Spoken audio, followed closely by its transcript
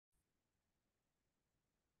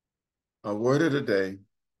Our word of the day.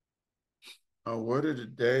 Our word of the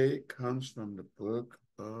day comes from the book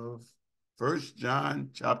of 1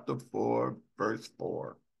 John chapter 4, verse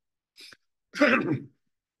 4. 1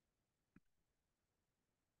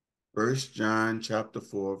 John chapter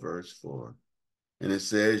 4, verse 4. And it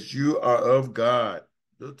says, "You are of God,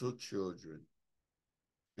 little children,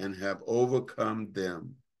 and have overcome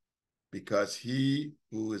them, because he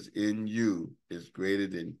who is in you is greater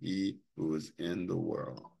than he who is in the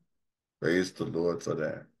world." Praise the Lord for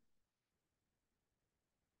that.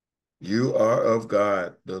 You are of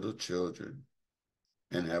God, little children,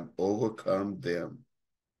 and have overcome them,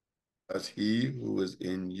 because he who is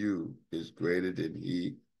in you is greater than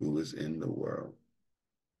he who is in the world.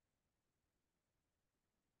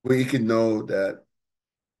 We can know that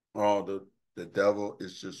all the devil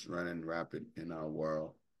is just running rapid in our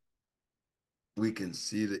world. We can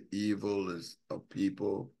see the evil of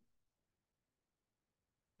people.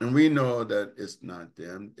 And we know that it's not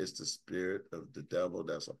them, it's the spirit of the devil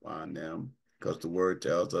that's upon them. Because the word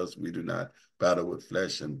tells us we do not battle with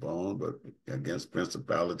flesh and bone, but against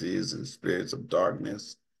principalities and spirits of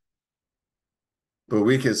darkness. But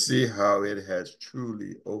we can see how it has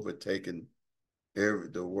truly overtaken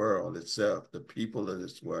the world itself, the people of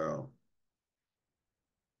this world.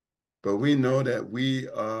 But we know that we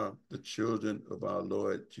are the children of our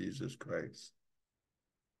Lord Jesus Christ.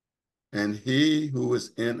 And he who is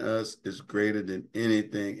in us is greater than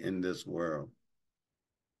anything in this world.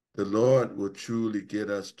 The Lord will truly get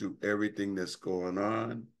us through everything that's going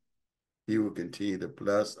on. He will continue to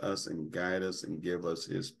bless us and guide us and give us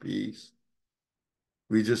his peace.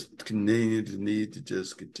 We just continue to need to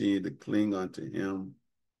just continue to cling unto him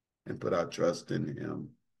and put our trust in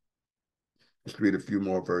him. Let's read a few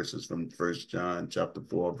more verses from 1 John chapter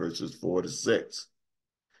 4, verses 4 to 6.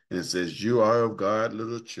 And it says, "You are of God,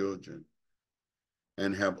 little children,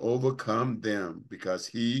 and have overcome them, because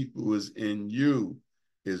he who is in you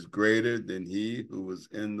is greater than he who is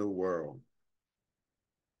in the world.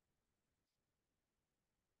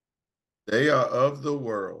 They are of the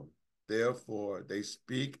world, therefore they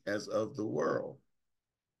speak as of the world,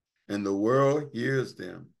 and the world hears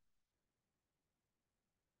them.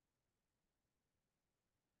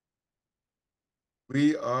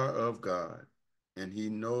 We are of God, and he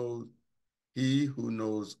who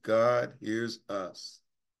knows God hears us.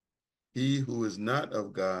 He who is not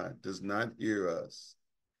of God does not hear us.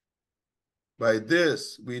 By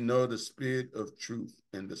this we know the spirit of truth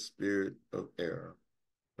and the spirit of error."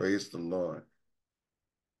 Praise the Lord.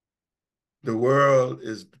 The world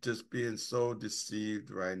is just being so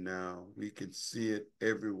deceived right now. We can see it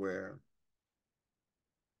everywhere.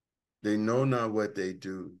 They know not what they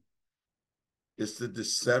do. It's the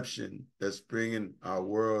deception that's bringing our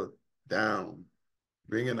world down,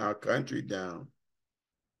 bringing our country down,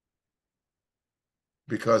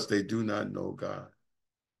 because they do not know God.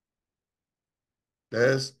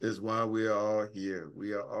 This is why we are all here.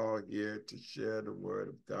 We are all here to share the word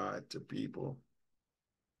of God to people.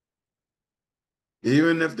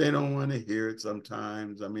 Even if they don't want to hear it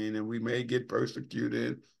sometimes, and we may get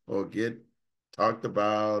persecuted or get talked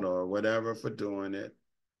about or whatever for doing it.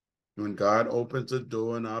 When God opens a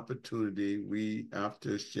door and opportunity, we have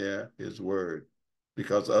to share his word,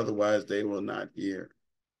 because otherwise they will not hear.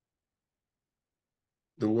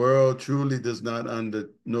 The world truly does not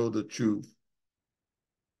know the truth.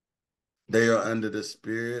 They are under the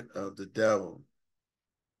spirit of the devil.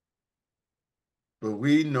 But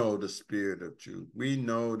we know the spirit of truth. We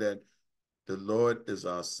know that the Lord is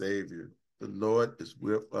our Savior. The Lord is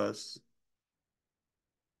with us.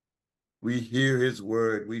 We hear his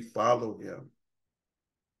word. We follow him.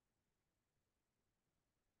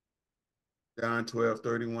 John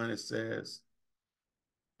 12:31, it says,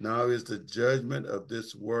 "Now is the judgment of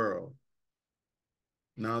this world.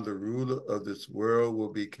 Now the ruler of this world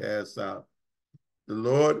will be cast out. The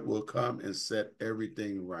Lord will come and set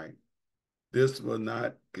everything right." This will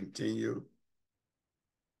not continue.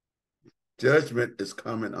 Judgment is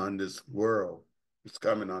coming on this world. It's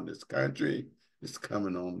coming on this country. It's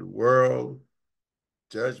coming on the world.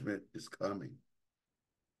 Judgment is coming.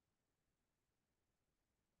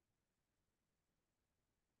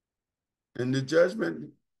 And the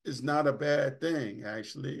judgment is not a bad thing,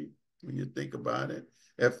 actually, when you think about it.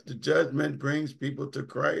 If the judgment brings people to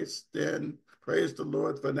Christ, then praise the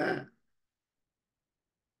Lord for that.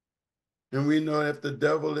 And we know if the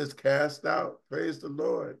devil is cast out, praise the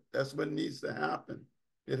Lord. That's what needs to happen.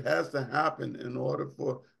 It has to happen in order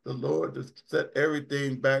for the Lord to set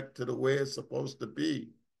everything back to the way it's supposed to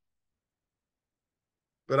be.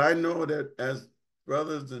 But I know that as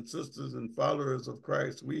brothers and sisters and followers of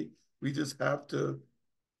Christ, we just have to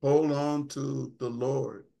hold on to the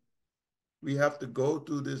Lord. We have to go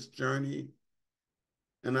through this journey.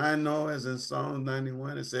 And I know, as in Psalm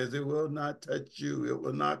 91, it says, it will not touch you. It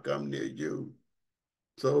will not come near you.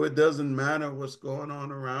 So it doesn't matter what's going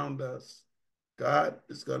on around us. God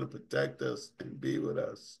is going to protect us and be with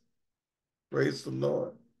us. Praise the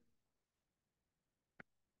Lord.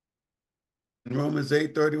 In Romans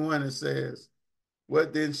 8:31, it says,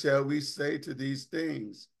 what then shall we say to these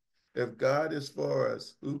things? If God is for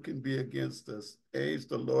us, who can be against us? Praise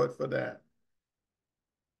the Lord for that.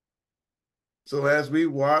 So as we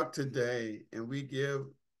walk today and we give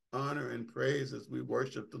honor and praise as we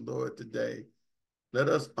worship the Lord today, let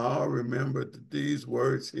us all remember these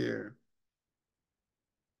words here.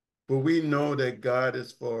 For we know that God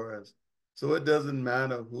is for us. So it doesn't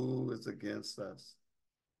matter who is against us,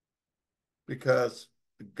 because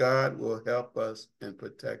God will help us and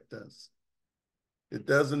protect us. It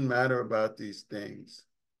doesn't matter about these things.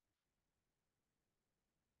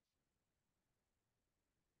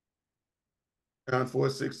 John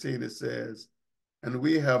 4:16, it says, and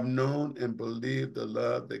we have known and believed the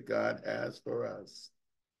love that God has for us.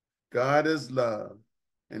 God is love,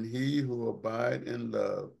 and he who abides in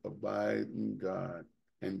love abides in God,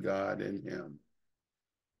 and God in him.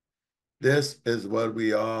 This is what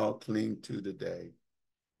we all cling to today.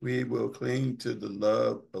 We will cling to the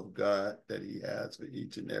love of God that he has for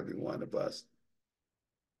each and every one of us.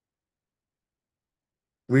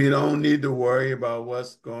 We don't need to worry about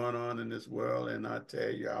what's going on in this world. And I tell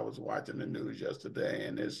you, I was watching the news yesterday,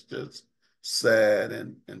 and it's just sad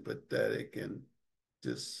and pathetic and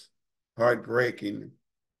just heartbreaking,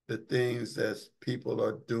 the things that people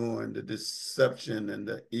are doing, the deception and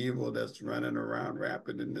the evil that's running around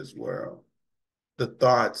rampant in this world, the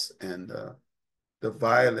thoughts and the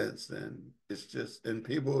violence, and it's just, and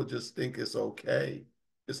people just think it's okay.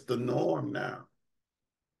 It's the norm now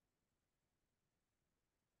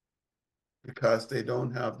because they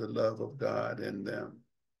don't have the love of God in them.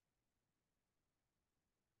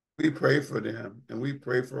 We pray for them, and we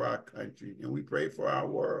pray for our country, and we pray for our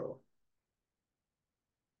world.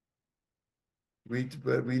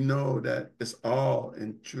 But we know that it's all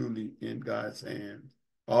and truly in God's hands.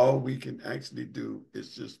 All we can actually do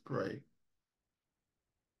is just pray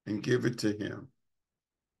and give it to him.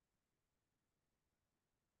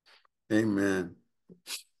 Amen.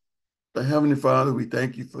 But Heavenly Father, we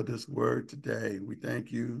thank you for this word today. We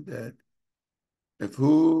thank you that if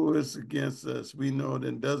who is against us, we know that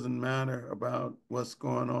it doesn't matter about what's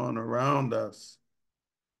going on around us,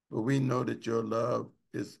 but we know that your love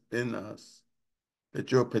is in us,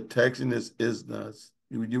 that your protection is in us.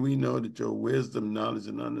 We know that your wisdom, knowledge,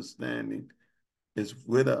 and understanding is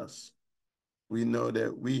with us. We know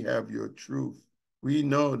that we have your truth. We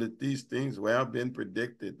know that these things have been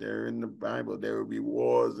predicted. They're in the Bible. There will be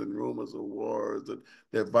wars and rumors of wars,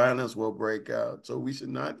 that violence will break out. So we should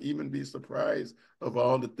not even be surprised of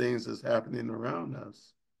all the things that's happening around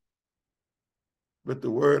us. But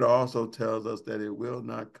the word also tells us that it will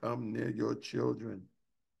not come near your children.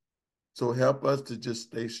 So help us to just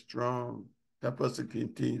stay strong. Help us to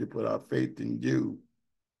continue to put our faith in you.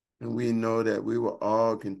 And we know that we will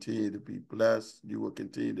all continue to be blessed. You will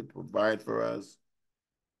continue to provide for us.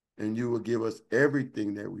 And you will give us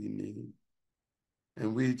everything that we need.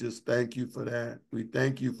 And we just thank you for that. We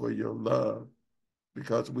thank you for your love,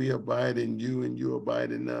 because we abide in you and you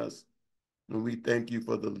abide in us. And we thank you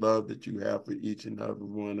for the love that you have for each and every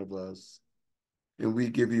one of us. And we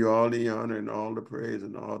give you all the honor and all the praise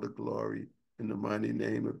and all the glory in the mighty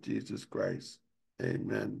name of Jesus Christ.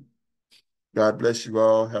 Amen. God bless you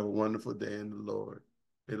all. Have a wonderful day in the Lord.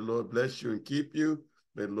 May the Lord bless you and keep you.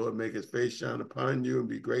 May the Lord make his face shine upon you and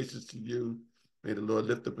be gracious to you. May the Lord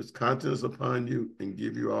lift up his countenance upon you and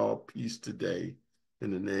give you all peace today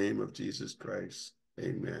in the name of Jesus Christ.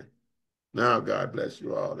 Amen. Now, God bless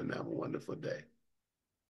you all and have a wonderful day.